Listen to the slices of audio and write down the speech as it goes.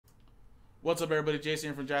What's up, everybody? Jason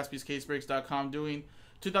here from JaspysCaseBreaks.com doing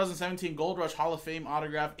 2017 Gold Rush Hall of Fame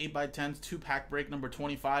autograph 8x10s 2-pack break number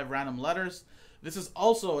 25 random letters. This is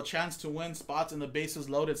also a chance to win spots in the bases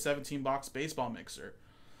loaded 17-box baseball mixer.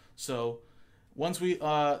 So once we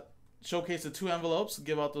showcase the 2 envelopes,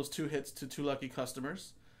 give out those 2 hits to 2 lucky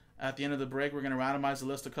customers. At the end of the break, we're going to randomize the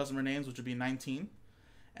list of customer names, which would be 19.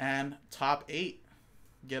 And top 8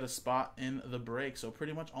 get a spot in the break. So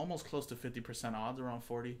pretty much almost close to 50% odds, around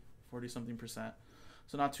 40 something percent.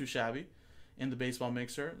 So not too shabby in the baseball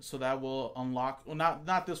mixer. So that will unlock, well,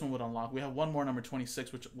 not this one would unlock. We have one more, number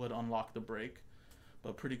 26, which would unlock the break.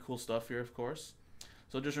 But pretty cool stuff here, of course.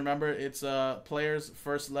 So just remember, it's a player's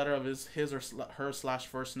first letter of his or her /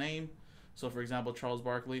 first name. So for example, Charles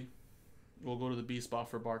Barkley, we'll go to the B spot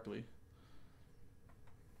for Barkley.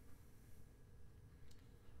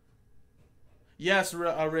 Yes,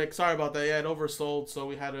 Rick, sorry about that. Yeah, it oversold, so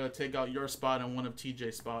we had to take out your spot and one of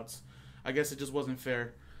TJ's spots. I guess it just wasn't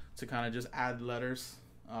fair to kind of just add letters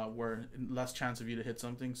where less chance of you to hit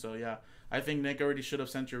something. So yeah, I think Nick already should have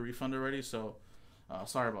sent you a refund already, so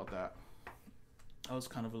sorry about that. That was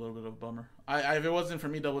kind of a little bit of a bummer. If it wasn't for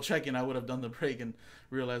me double checking, I would have done the break and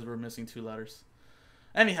realized we're missing 2 letters.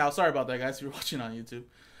 Anyhow, sorry about that, guys, if you're watching on YouTube.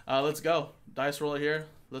 Let's go. Dice roller here.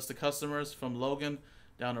 List of customers from Logan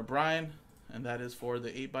down to Brian. And that is for the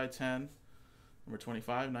 8x10, number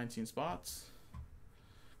 25, 19 spots.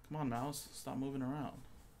 Come on, mouse. Stop moving around.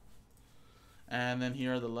 And then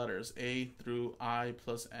here are the letters, A through I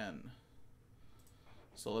plus N.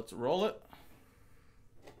 So let's roll it.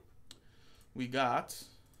 We got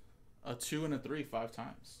a 2 and a 3 5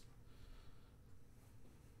 times.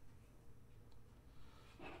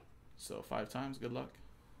 So 5 times, good luck.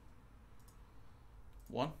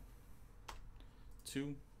 1,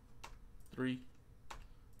 2, 3,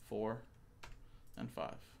 4, and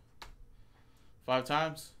 5. 5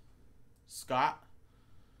 times. Scott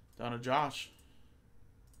down to Josh.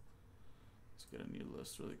 Let's get a new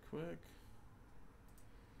list really quick.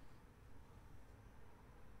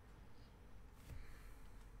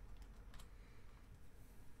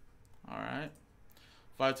 All right.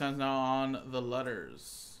 5 times now on the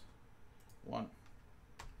letters. 1,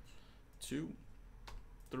 2,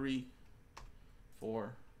 3,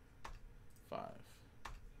 4, 5.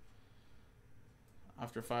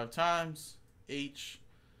 After 5 times, H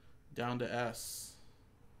down to S.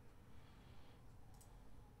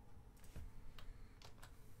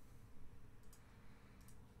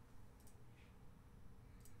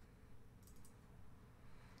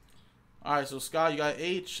 All right, so Scott, you got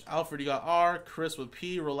H. Alfred, you got R. Chris with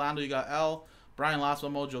P. Rolando, you got L. Brian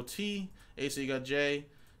Laspa Mojo T. Asa, you got J.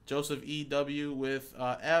 Joseph E. W with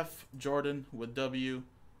F. Jordan with W.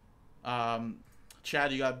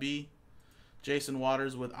 Chad, you got B. Jason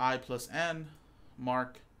Waters with I plus N.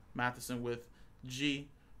 Mark Matheson with G.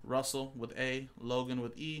 Russell with A. Logan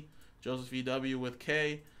with E. Joseph E. W with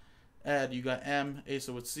K. Ed, you got M.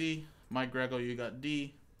 Asa with C. Mike Grego, you got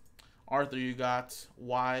D. Arthur, you got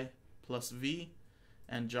Y plus V.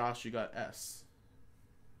 And Josh, you got S.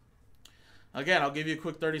 Again, I'll give you a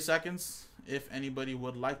quick 30 seconds if anybody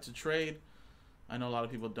would like to trade. I know a lot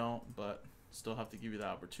of people don't, but still have to give you the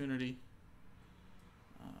opportunity.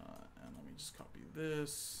 And let me just copy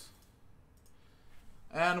this.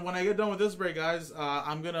 And when I get done with this break, guys,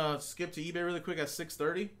 I'm going to skip to eBay really quick at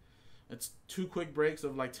 6:30. It's 2 quick breaks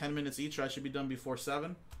of like 10 minutes each. I should be done before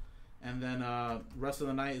 7. And then rest of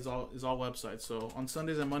the night is all website. So on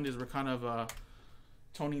Sundays and Mondays, we're kind of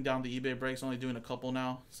toning down the eBay breaks, only doing a couple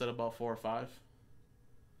now instead of about 4 or 5.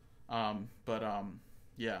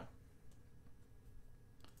 Yeah.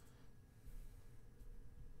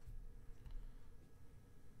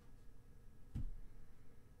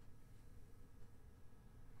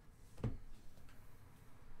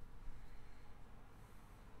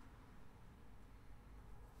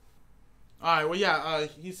 All right. Well, yeah.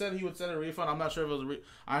 He said he would send a refund. I'm not sure if it was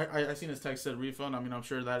I seen his text said refund. I mean, I'm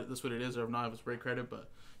sure that that's what it is, or if not, if it's break credit. But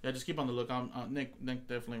yeah, just keep on the lookout. Nick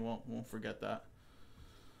definitely won't forget that.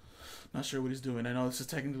 Not sure what he's doing. I know this is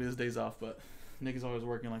technically his days off, but Nick is always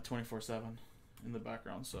working like 24/7 in the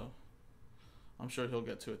background, so I'm sure he'll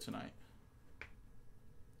get to it tonight.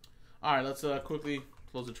 All right. Let's quickly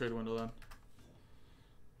close the trade window then.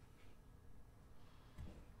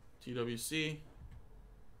 TWC.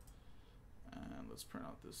 And let's print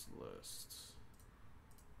out this list.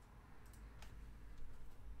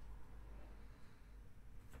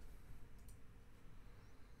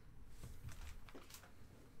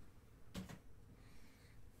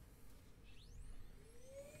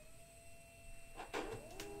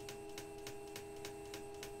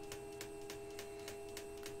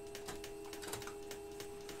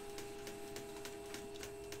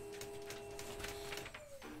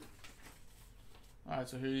 Alright,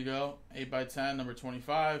 so here you go. 8x10, number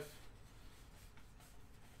 25.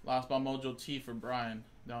 Last Ball Mojo T for Brian.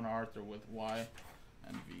 Down to Arthur with Y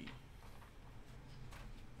and V.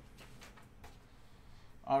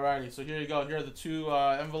 Alrighty, so here you go. Here are the two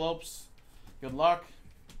envelopes. Good luck.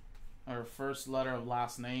 Our first letter of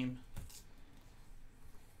last name.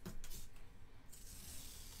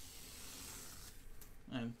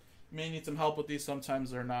 And you may need some help with these. Sometimes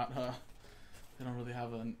they're not, they don't really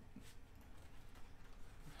have a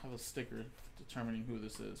sticker determining who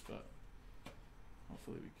this is, but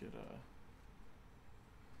hopefully we could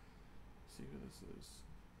see who this is.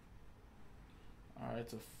 Alright,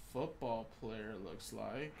 it's a football player, it looks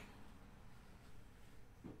like.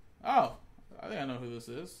 Oh, I think I know who this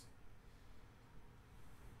is.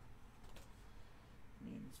 I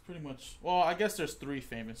mean, it's pretty much, well, I guess there's 3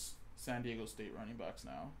 famous San Diego State running backs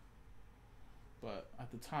now. But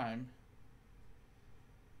at the time,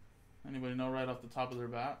 anybody know right off the top of their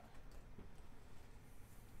bat?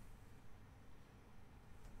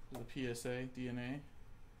 The PSA, DNA.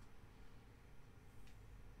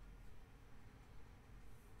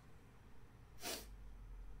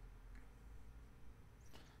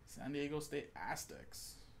 San Diego State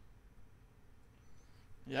Aztecs.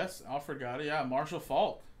 Yes, Alfred got it. Yeah, Marshall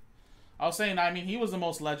Faulk. I was saying, I mean, he was the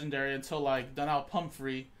most legendary until, like, Donnell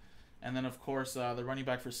Pumphrey. And then, of course, the running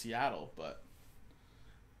back for Seattle. But,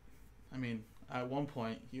 I mean, at one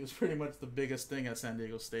point, he was pretty much the biggest thing at San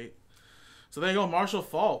Diego State. So there you go, Marshall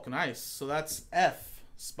Faulk. Nice. So that's F,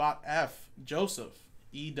 spot F. Joseph.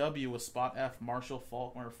 EW with spot F. Marshall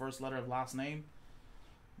Faulk. Our first letter of last name.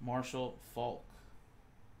 Marshall Faulk.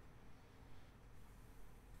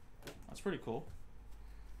 That's pretty cool.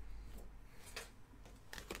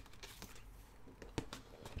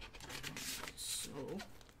 So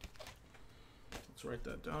let's write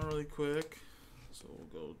that down really quick. So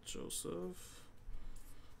we'll go Joseph.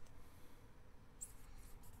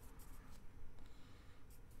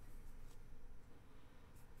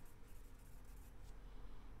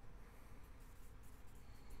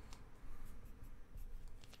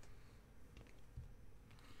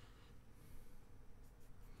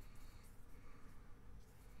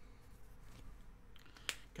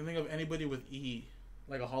 Can think of anybody with E,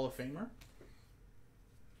 like a Hall of Famer?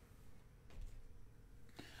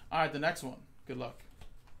 Alright, the next one. Good luck.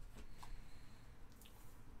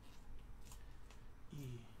 E.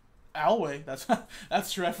 Elway.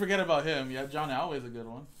 That's true. I forget about him. Yeah, John Elway's a good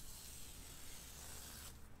one.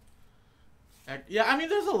 Yeah, I mean,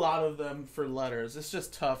 there's a lot of them for letters. It's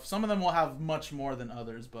just tough. Some of them will have much more than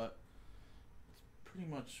others, but it's pretty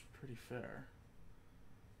much pretty fair.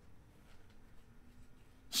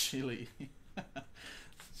 Chile.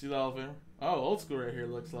 See the Hall of Famer? Oh, old school right here,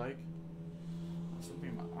 looks like. This will be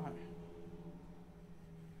my eye.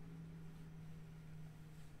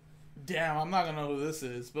 Damn, I'm not gonna know who this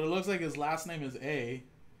is, but it looks like his last name is A.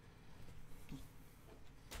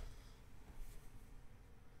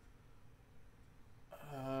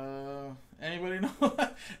 Anybody know?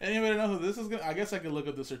 Anybody know who this is gonna? I guess I could look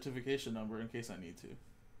up the certification number in case I need to.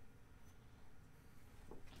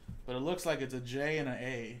 But it looks like it's a J and an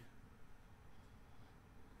A.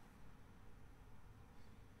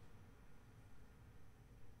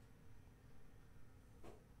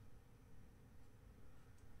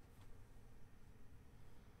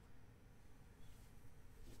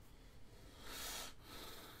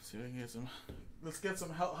 See if I can get some. Let's get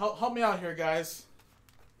some help. Help me out here, guys.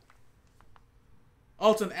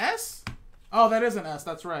 Oh, it's an S? Oh, that is an S.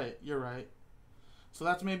 That's right. You're right. So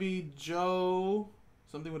that's maybe Joe.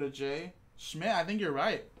 Something with a J. Schmidt, I think you're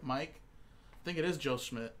right, Mike. I think it is Joe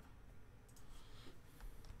Schmidt.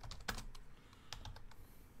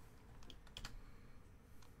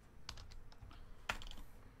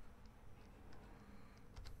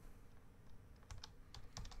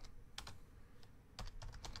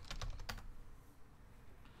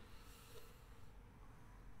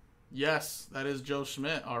 Yes, that is Joe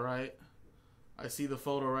Schmidt, all right. I see the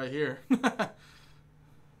photo right here.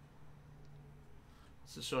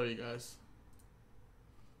 To show you guys.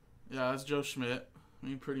 Yeah, that's Joe Schmidt. I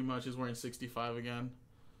mean, pretty much he's wearing 65 again.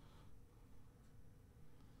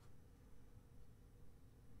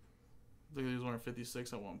 I think he was wearing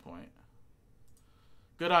 56 at one point.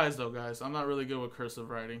 Good eyes, though, guys. I'm not really good with cursive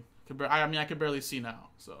writing. I mean, I can barely see now.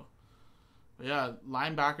 So, but yeah,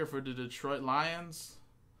 linebacker for the Detroit Lions.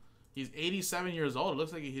 He's 87 years old. It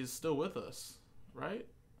looks like he's still with us, right?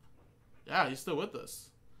 Yeah, he's still with us.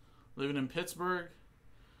 Living in Pittsburgh.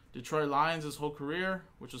 Detroit Lions his whole career,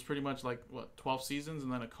 which was pretty much like, what, 12 seasons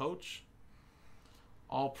and then a coach.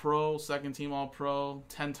 All-Pro, second-team All-Pro,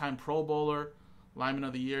 10-time Pro Bowler, Lineman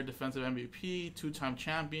of the Year, Defensive MVP, 2-time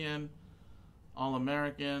champion,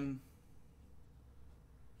 All-American,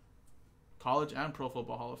 College and Pro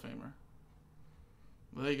Football Hall of Famer.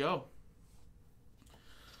 Well, there you go.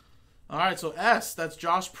 All right, so S, that's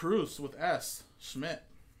Josh Pruce with S. Schmidt.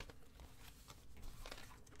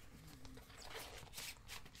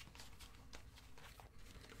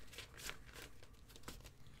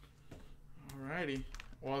 Alrighty.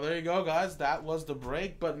 Well, there you go, guys. That was the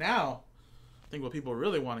break. But now, I think what people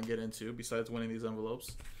really want to get into, besides winning these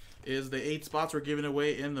envelopes, is the 8 spots we're giving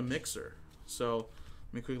away in the mixer. So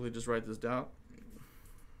let me quickly just write this down.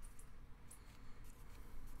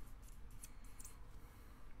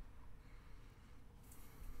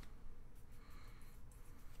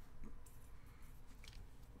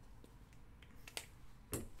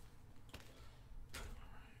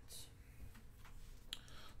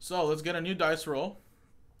 So let's get a new dice roll.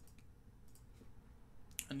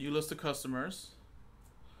 A new list of customers.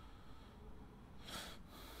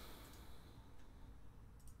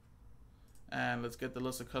 And let's get the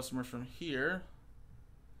list of customers from here.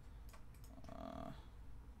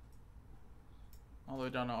 All the way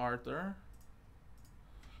down to Arthur.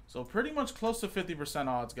 So pretty much close to 50%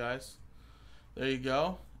 odds, guys. There you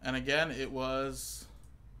go. And again, it was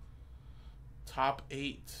top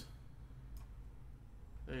 8.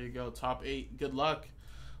 There you go, top 8. Good luck.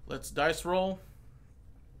 Let's dice roll.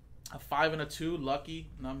 A 5 and a 2, lucky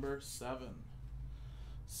number 7.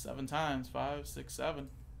 7 times, 5, 6, 7.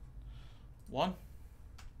 1,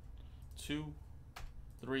 2,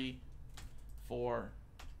 3, 4,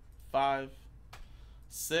 5,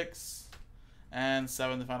 6, and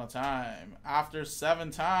 7 the final time. After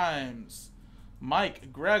 7 times,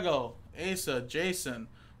 Mike, Grego, Asa, Jason,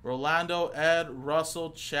 Rolando, Ed,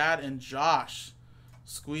 Russell, Chad, and Josh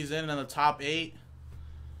squeeze in the top 8.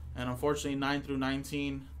 And unfortunately, 9 through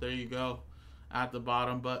 19, there you go, at the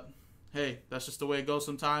bottom. But hey, that's just the way it goes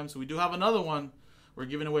sometimes. We do have another one. We're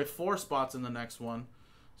giving away 4 spots in the next one.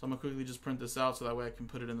 So I'm going to quickly just print this out so that way I can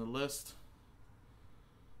put it in the list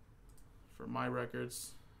for my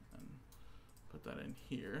records. And put that in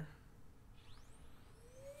here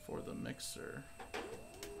for the mixer.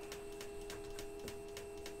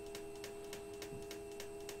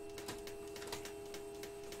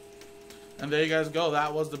 And there you guys go.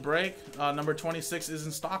 That was the break. Number 26 is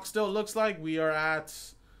in stock still, it looks like. We are at,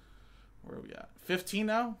 where are we at? 15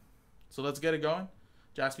 now. So let's get it going.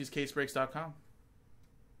 JaspysCaseBreaks.com.